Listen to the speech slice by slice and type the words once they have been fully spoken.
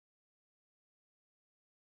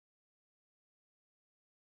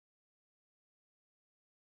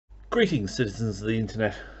Greetings, citizens of the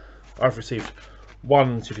internet. I've received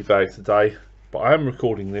one chippy bag today, but I am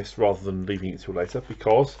recording this rather than leaving it till later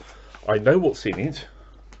because I know what's in it,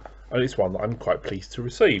 and it's one that I'm quite pleased to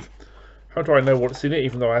receive. How do I know what's in it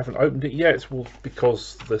even though I haven't opened it yet? Well,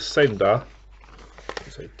 because the sender,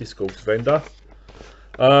 say Discord's vendor,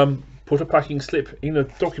 put a packing slip in a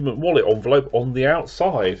document wallet envelope on the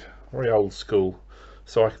outside. Very old school,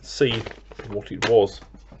 so I could see what it was.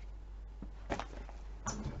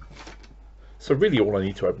 So really all I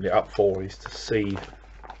need to open it up for is to see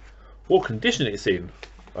what condition it's in,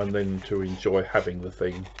 and then to enjoy having the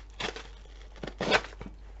thing. There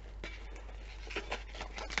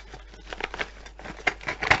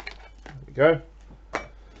we go.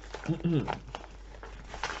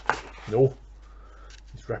 No,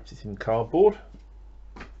 he's wrapped it in cardboard.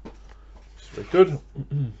 It's very good.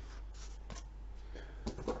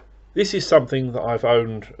 This is something that I've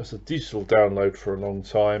owned as a digital download for a long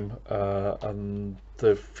time, and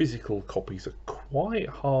the physical copies are quite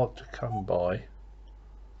hard to come by.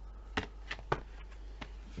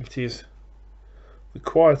 It is The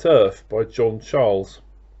Quiet Earth by John Charles.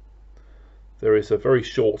 There is a very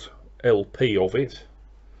short LP of it,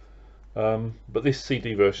 but this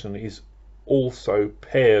CD version is also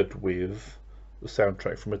paired with the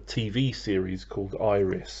soundtrack from a TV series called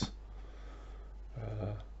Iris.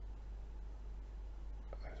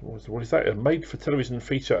 What is that? A made-for-television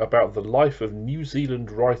feature about the life of New Zealand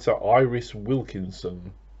writer Iris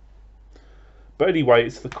Wilkinson. But anyway,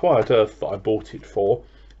 it's The Quiet Earth that I bought it for.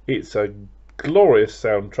 It's a glorious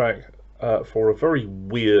soundtrack for a very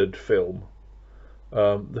weird film.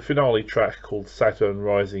 The finale track, called Saturn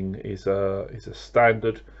Rising, is a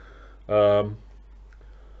standard. I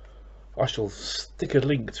shall stick a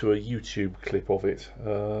link to a YouTube clip of it.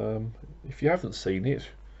 If you haven't seen it,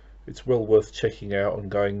 it's well worth checking out and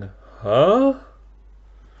going, huh?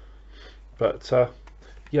 But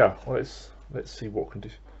yeah, let's see what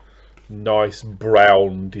condition. Nice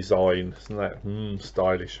brown design, isn't that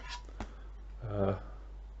stylish?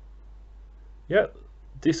 Yeah,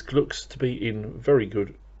 disc looks to be in very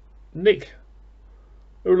good nick.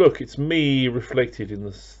 Oh look, it's me reflected in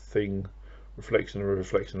this thing. Reflection, a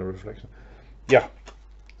reflection, a reflection. Yeah,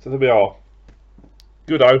 so there we are.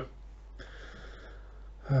 Good-o.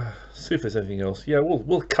 See if there's anything else. Yeah,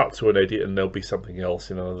 we'll cut to an edit and there'll be something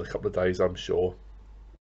else in another couple of days, I'm sure.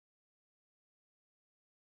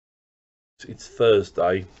 It's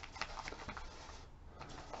Thursday.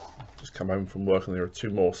 Just come home from work and there are two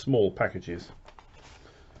more small packages.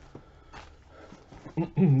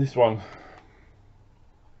 This one,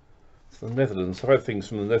 it's the Netherlands. I've had things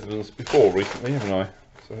from the Netherlands before recently, haven't I?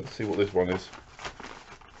 So let's see what this one is.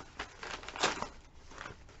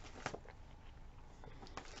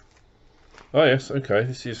 Oh yes, okay,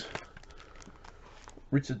 this is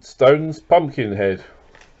Richard Stone's Pumpkinhead.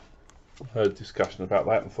 I heard discussion about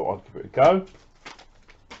that and thought I'd give it a go.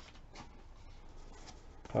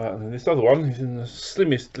 And then this other one is in the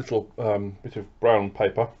slimmest little bit of brown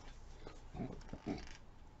paper.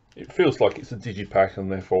 It feels like it's a digipack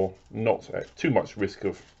and therefore not at too much risk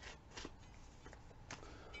of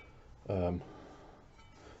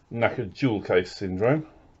knackered jewel case syndrome.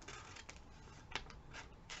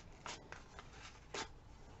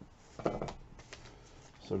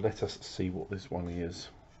 So let us see what this one is.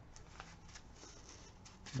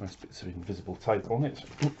 Nice bits of invisible tape on it.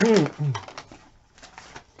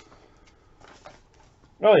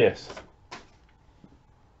 Oh yes.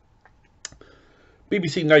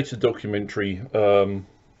 BBC Nature documentary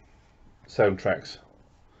soundtracks.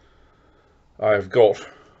 I've got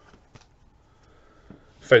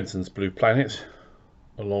Fenton's Blue Planet,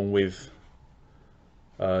 along with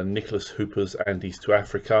Nicholas Hooper's Andes to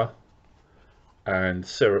Africa, and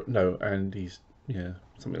Andes, yeah,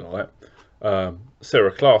 something like that.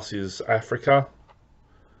 Sarah Class's Africa,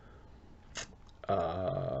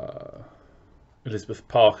 Elizabeth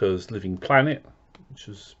Parker's Living Planet, which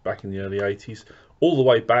was back in the early 80s, all the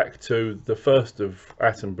way back to the first of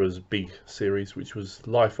Attenborough's big series, which was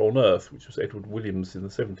Life on Earth, which was Edward Williams in the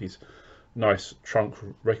 70s. Nice Trunk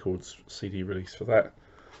Records CD release for that.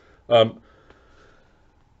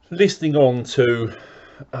 Listening on to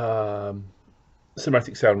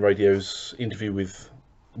Cinematic Sound Radio's interview with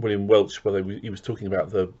William Welch, where he was talking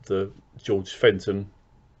about the George Fenton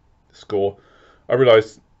score, I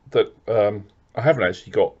realised that I haven't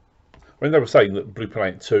actually got. I mean, they were saying that Blue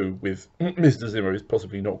Planet 2 with Mr. Zimmer is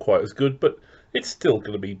possibly not quite as good, but it's still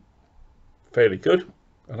going to be fairly good.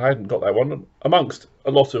 And I hadn't got that one amongst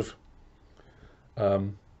a lot of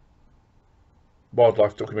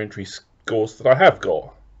wildlife documentary scores that I have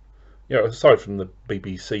got. You know, aside from the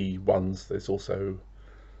BBC ones, there's also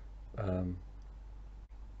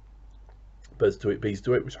Birds Do It, Bees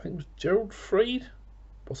Do It, which I think was Gerald Fried,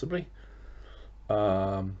 possibly.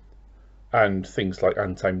 And things like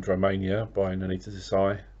Untamed Romania by Nonita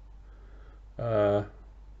Desai. And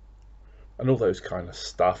all those kind of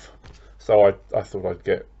stuff. So I thought I'd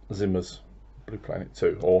get Zimmer's Blue Planet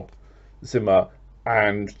 2, or Zimmer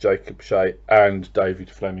and Jacob Shea and David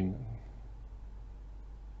Fleming.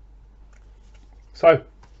 So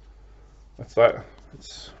that's that.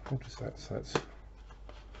 What is that? So that's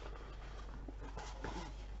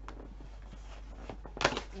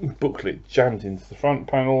booklet jammed into the front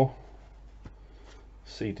panel,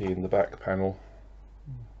 CD in the back panel.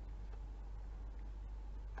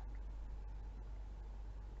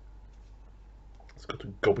 It's got a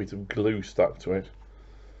gobbit of glue stuck to it.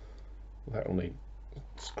 That'll need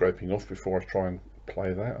scraping off before I try and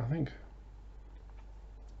play that, I think.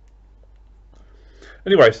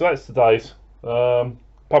 Anyway, so that's today's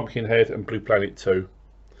Pumpkinhead and Blue Planet 2.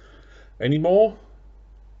 Any more?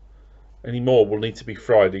 Any more will need to be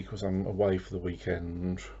Friday because I'm away for the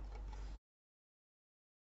weekend.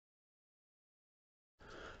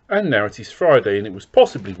 And now it is Friday, and it was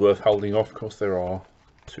possibly worth holding off because there are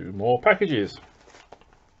 2 more packages.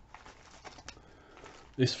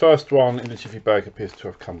 This first one in the jiffy bag appears to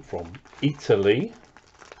have come from Italy.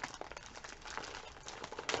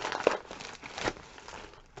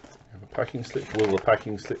 We have a packing slip. Will the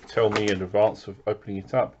packing slip tell me in advance of opening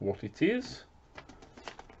it up what it is?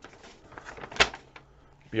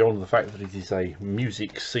 Beyond the fact that it is a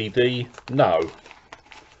music CD, no.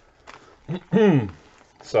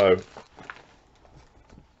 So,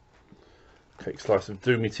 cake slice of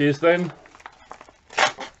doom it is then.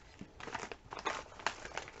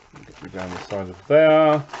 Get me down the side of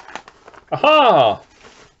there. Aha!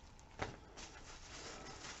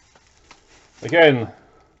 Again,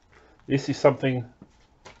 this is something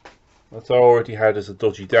that I already had as a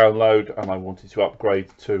dodgy download and I wanted to upgrade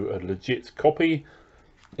to a legit copy.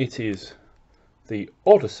 It is the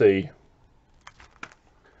Odyssey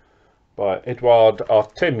by Eduard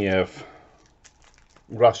Artemiev,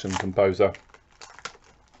 Russian composer.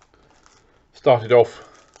 Started off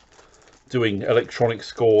doing electronic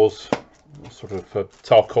scores, sort of for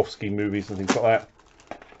Tarkovsky movies and things like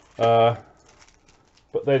that.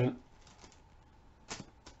 But then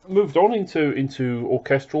moved on into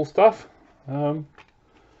orchestral stuff.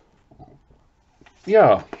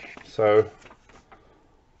 Yeah, so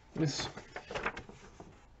this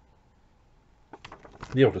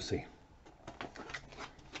the Odyssey.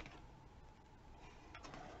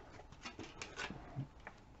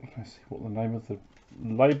 Let's see what the name of the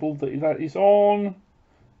label that is on.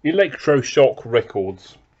 Electroshock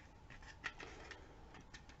Records.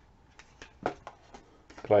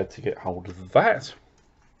 Glad to get hold of that.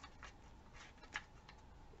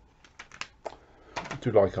 I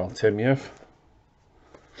do like Artemiev.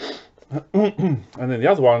 And then the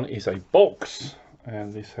other one is a box,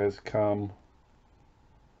 and this has come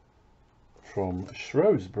from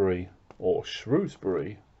Shrewsbury or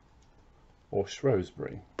Shrewsbury.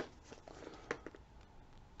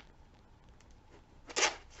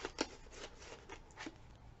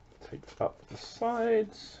 Taped up the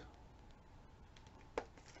sides.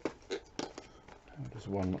 How does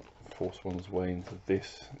one force one's way into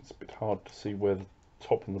this? It's a bit hard to see where the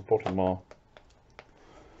top and the bottom are.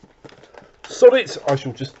 Sod it! I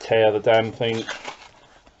shall just tear the damn thing.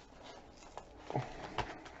 There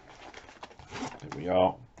we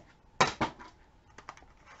are.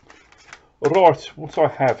 Right, what I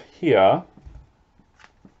have here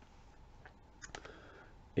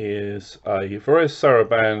is a Varese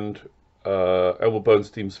Sarabande, Elmer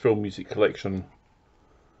Bernstein's Film Music Collection,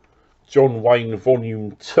 John Wayne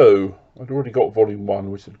Volume 2. I'd already got Volume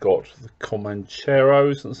 1, which had got the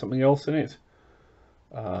Comancheros and something else in it.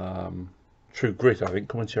 True Grit, I think.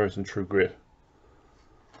 Comancheros and True Grit.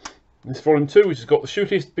 This Volume 2, which has got the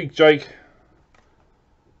Shootist, Big Jake,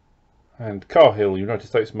 and Cahill, United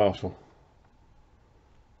States Marshal.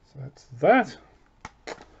 So that's that.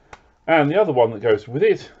 And the other one that goes with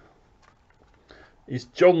it is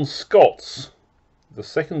John Scott's The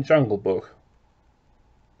Second Jungle Book.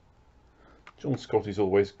 John Scott is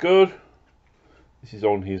always good. This is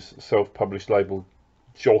on his self-published label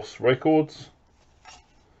Joss Records.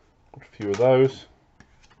 Got a few of those.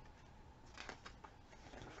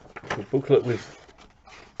 A booklet with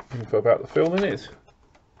info about the film in it.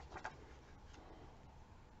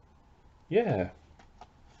 Yeah.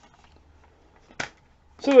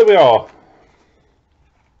 So there we are.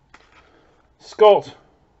 Scott,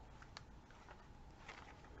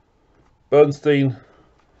 Bernstein,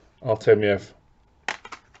 Artemiev.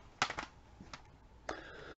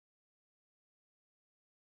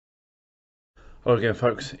 Hello again,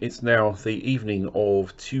 folks. It's now the evening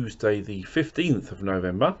of Tuesday the 15th of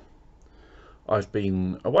November. I've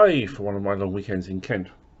been away for one of my long weekends in Kent,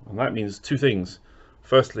 and that means two things.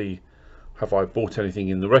 Firstly, have I bought anything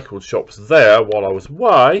in the record shops there while I was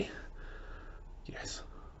away? Yes.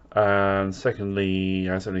 And secondly,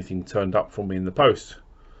 has anything turned up for me in the post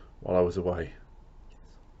while I was away?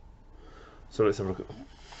 So let's have a look at the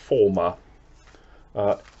former.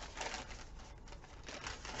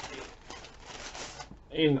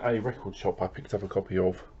 In a record shop, I picked up a copy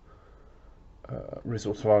of Riz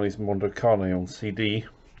Ortolani's Mondo Carne on CD.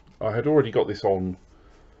 I had already got this on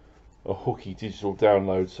a hooky digital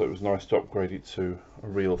download, so it was nice to upgrade it to a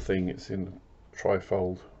real thing. It's in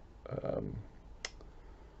trifold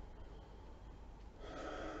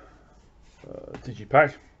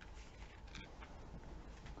digipack,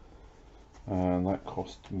 and that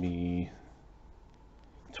cost me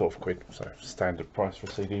 12 quid, so standard price for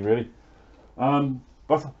a CD really.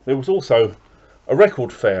 But there was also a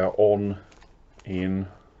record fair on in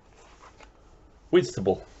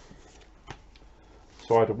Whitstable,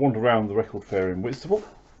 so I had to wander around the record fair in Whitstable.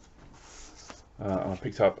 And I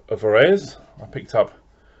picked up a Varese, I picked up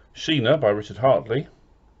Sheena by Richard Hartley,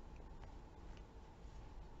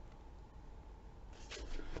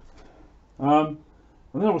 and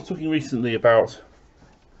then I was talking recently about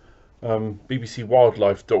BBC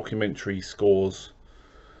Wildlife documentary scores.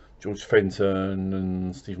 George Fenton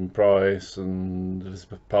and Stephen Price and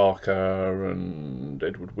Elizabeth Parker and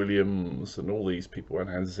Edward Williams and all these people, and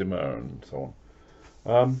Hans Zimmer and so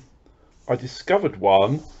on. I discovered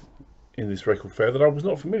one in this record fair that I was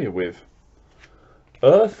not familiar with.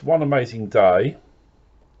 Earth, One Amazing Day. You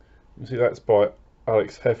can see that's by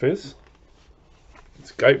Alex Heffes.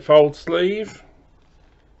 It's gatefold sleeve.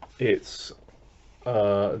 It's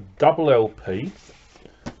double LP,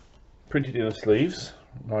 printed inner sleeves.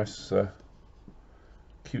 Nice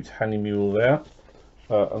cute Hanny Mule there,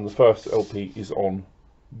 and the first LP is on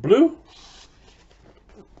blue.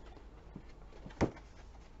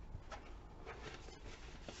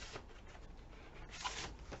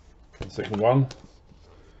 The second one,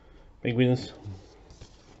 Penguins,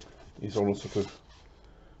 is on a sort of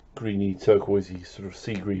greeny, turquoisey, sort of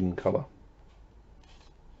sea green colour.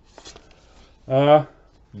 Yeah,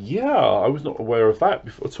 I was not aware of that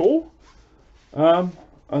before at all.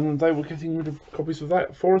 And they were getting rid of copies of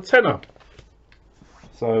that for a tenner,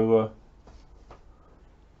 so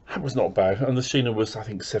that was not bad. And the Sheena was, I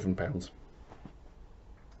think, £7.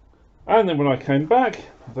 And then when I came back,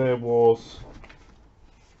 there was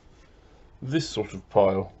this sort of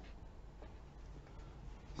pile.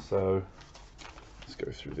 So let's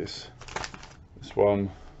go through this. This one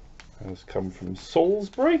has come from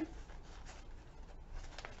Salisbury.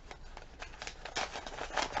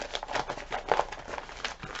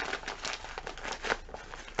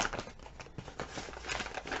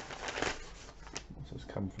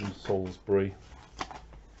 From Salisbury.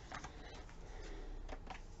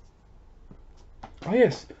 Oh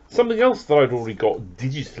yes, something else that I'd already got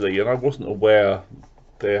digitally and I wasn't aware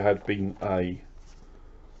there had been a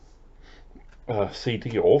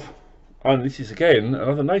CD of, and this is again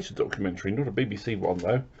another nature documentary, not a BBC one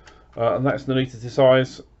though, and that's Nonita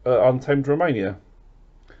Desai's Untamed Romania.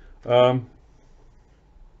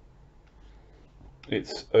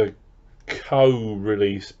 It's a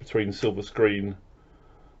co-release between Silver Screen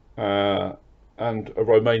and a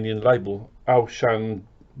Romanian label, Alshan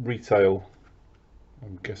Retail.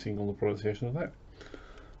 I'm guessing on the pronunciation of that.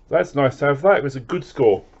 That's nice to have that. It was a good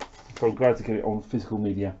score, so I'm glad to get it on physical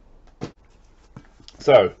media.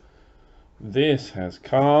 So this has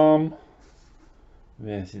come.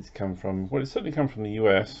 Yes, it's come from. Well, it's certainly come from the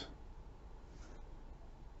US.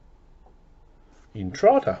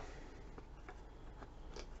 Intrada.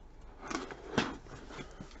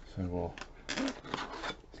 So we'll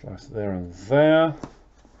slice there and there.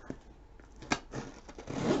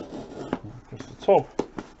 Across the top.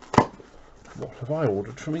 What have I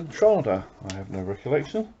ordered from Intrada? I have no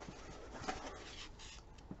recollection.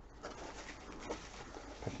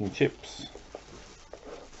 Packing chips.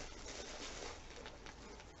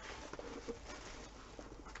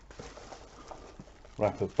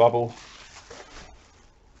 Wrap of bubble.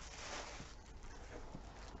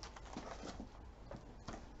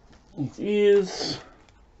 It is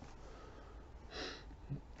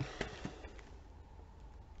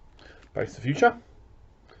Back to the Future.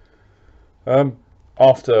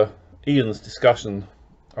 After Ian's discussion,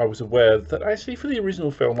 I was aware that actually for the original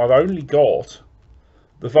film I've only got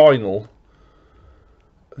the vinyl,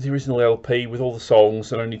 the original LP with all the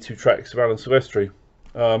songs and only 2 tracks of Alan Silvestri.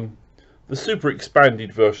 The The super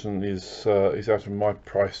expanded version is out of my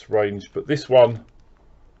price range, but this one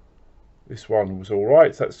was all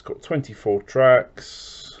right. That's got 24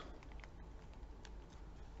 tracks.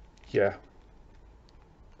 Yeah,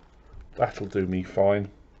 that'll do me fine.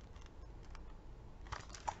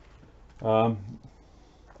 And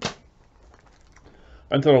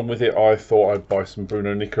along with it, I thought I'd buy some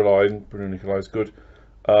Bruno Nicolai. Bruno Nicolai is good.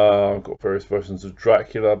 I've got various versions of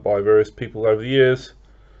Dracula by various people over the years,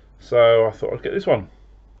 so I thought I'd get this one.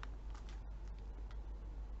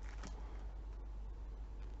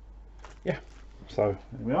 Yeah, so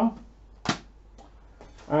there we are.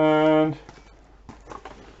 And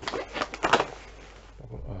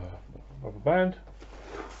rubber band,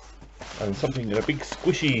 and something in a big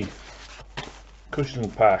squishy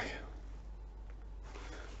cushion pack.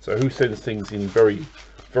 So who sends things in very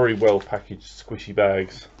well packaged squishy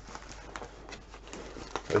bags?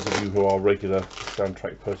 Those of you who are regular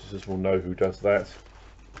soundtrack purchasers will know who does that.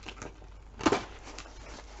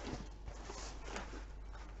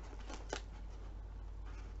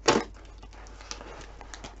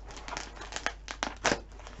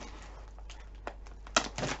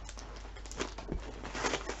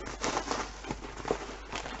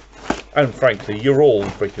 And frankly, you're all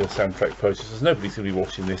regular soundtrack purchasers. Nobody's going to be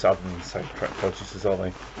watching this other than soundtrack purchasers, are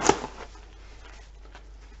they?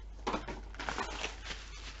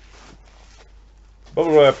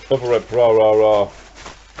 Bubble wrap, rah rah rah.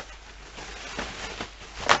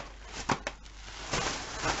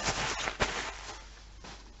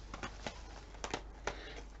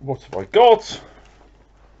 What have I got?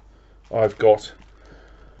 I've got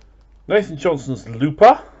Nathan Johnson's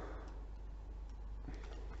Looper.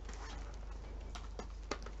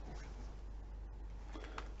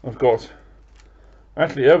 I've got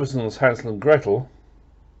Atli Everson's Hansel and Gretel,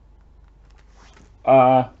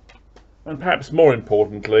 and perhaps more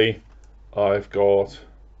importantly, I've got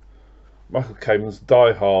Michael Kamen's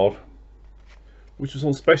Die Hard, which was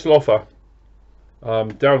on special offer,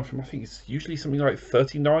 down from, I think it's usually something like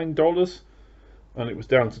 $39, and it was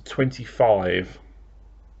down to $25,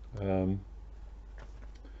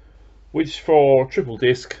 which for triple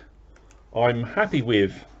disc I'm happy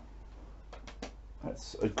with.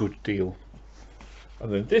 That's a good deal.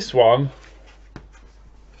 And then this one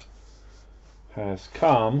has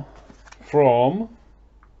come from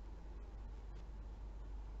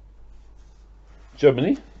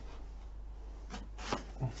Germany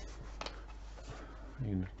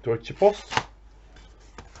in Deutsche Post.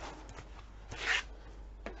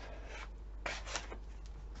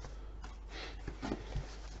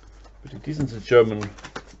 But it isn't a German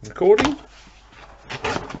recording,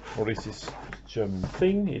 or is this German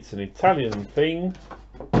thing? It's an Italian thing.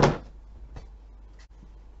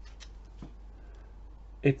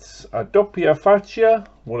 It's A Doppia Faccia,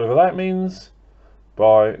 whatever that means,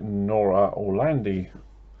 by Nora Orlandi.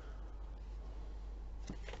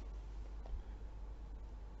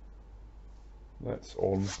 That's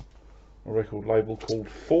on a record label called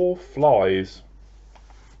Four Flies.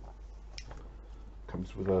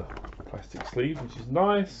 Comes with a plastic sleeve, which is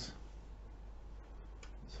nice.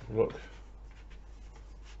 Let's have a look.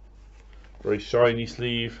 Very shiny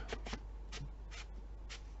sleeve.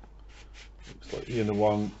 Looks like the inner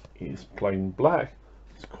one is plain black.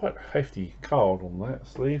 It's quite a hefty card on that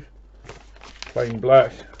sleeve. Plain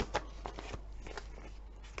black.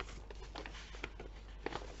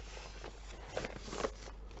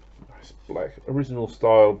 Nice black, original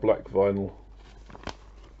style black vinyl.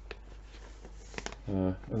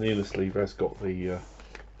 And the inner sleeve has got the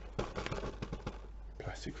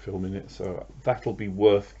plastic film in it, so that'll be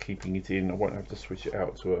worth keeping it in. I won't have to switch it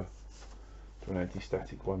out to an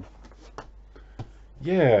anti-static one.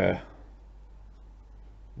 Yeah,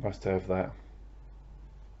 nice to have that.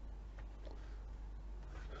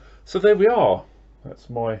 So there we are. That's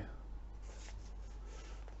my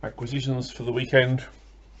acquisitions for the weekend.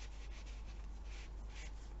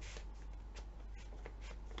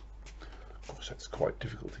 Gosh, that's quite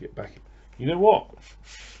difficult to get back. You know what?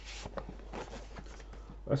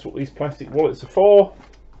 That's what these plastic wallets are for.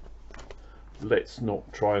 Let's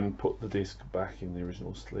not try and put the disc back in the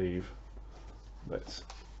original sleeve. Let's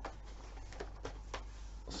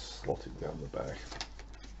slot it down the back.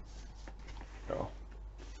 Oh,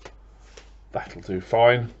 that'll do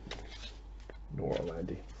fine. Nora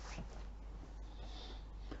Landy.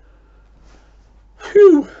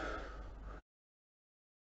 Phew!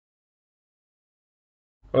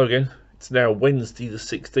 Hello again. It's now Wednesday the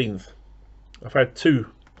 16th. I've had two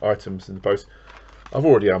items in the post. I've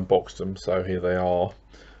already unboxed them, so here they are.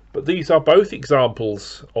 But these are both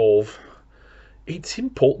examples of it's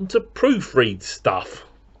important to proofread stuff.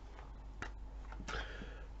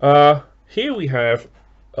 Here we have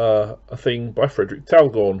a thing by Frederick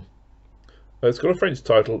Talgorn. It's got a French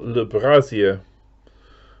title, Le Brasier,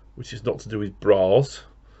 which is not to do with bras.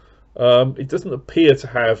 It doesn't appear to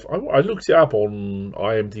have, I looked it up on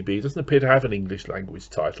IMDb, it doesn't appear to have an English language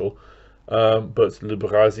title, but Le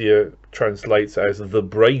Brasier translates as the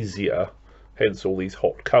brazier, hence all these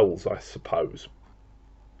hot coals, I suppose.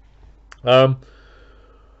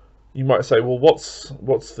 You might say, well, what's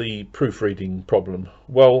the proofreading problem?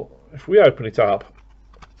 Well, if we open it up,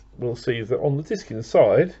 we'll see that on the disc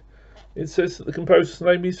inside, it says that the composer's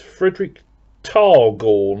name is Frederick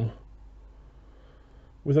Talgorn,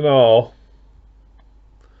 with an R.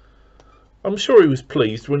 I'm sure he was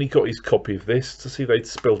pleased when he got his copy of this to see they'd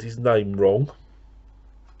spelt his name wrong.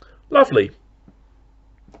 Lovely.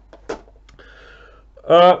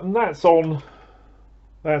 And that's on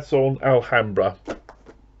Alhambra.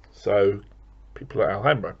 So people at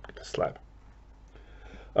Alhambra get a slap.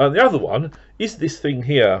 The other one is this thing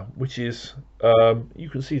here, which is you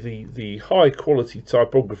can see the high quality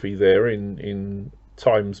typography there in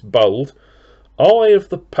Times bold. Eye of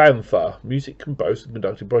the Panther, music composed and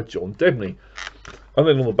conducted by John Debney. And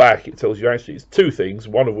then on the back it tells you actually it's two things,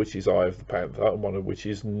 one of which is Eye of the Panther and one of which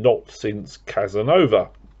is Not Since Casanova.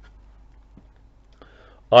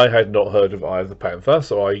 I had not heard of Eye of the Panther,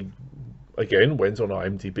 so I again went on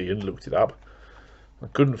IMDb and looked it up. I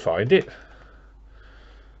couldn't find it.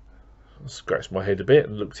 I scratched my head a bit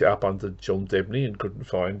and looked it up under John Debney and couldn't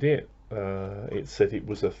find it. It said it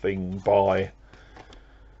was a thing by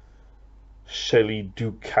Shelley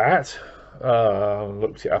Ducat.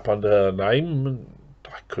 Looked it up under her name and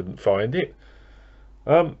I couldn't find it.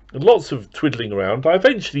 Lots of twiddling around. I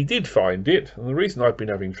eventually did find it, and the reason I've been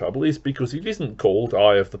having trouble is because it isn't called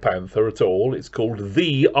Eye of the Panther at all. It's called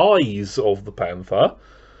The Eyes of the Panther,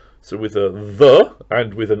 so with a the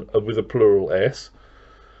and with a plural s.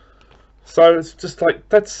 So it's just like,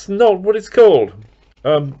 that's not what it's called.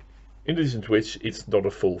 In addition to which, it's not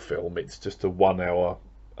a full film. It's just a 1 hour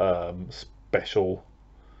special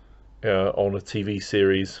on a TV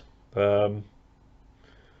series. But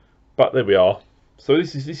there we are. So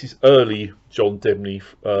this is early John Debney.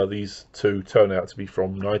 These two turn out to be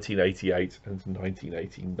from 1988 and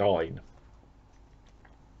 1989.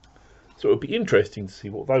 So it'll be interesting to see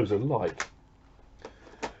what those are like.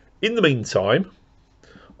 In the meantime,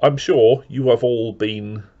 I'm sure you have all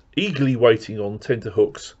been eagerly waiting on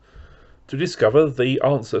tenterhooks to discover the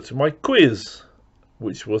answer to my quiz,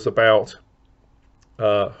 which was about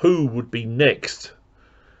who would be next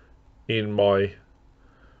in my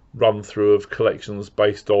run through of collections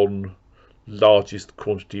based on largest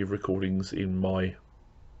quantity of recordings in my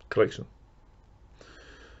collection.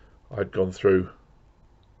 I'd gone through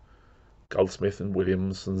Goldsmith and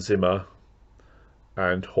Williams and Zimmer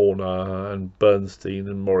and Horner and Bernstein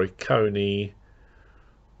and Morricone,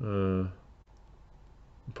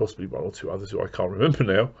 possibly one or two others who I can't remember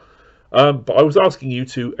now. But I was asking you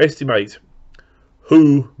to estimate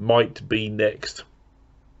who might be next.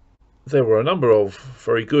 There were a number of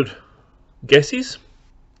very good guesses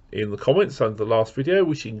in the comments under the last video,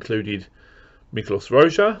 which included Miklos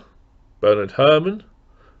Rozsa, Bernard Herrmann,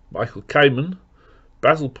 Michael Kamen,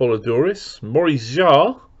 Basil Poledouris, Maurice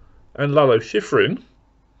Jarre and Lalo Schifrin.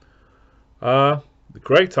 The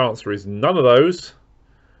correct answer is none of those.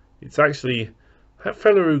 It's actually that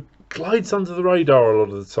fella who glides under the radar a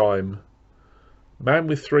lot of the time. Man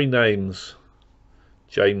with three names.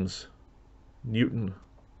 James Newton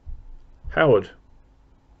Howard.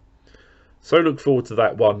 So look forward to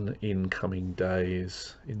that one in coming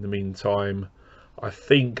days. In the meantime, I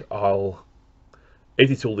think I'll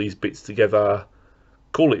edit all these bits together,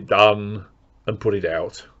 call it done and put it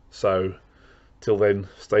out. So till then,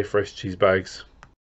 stay fresh, cheese bags.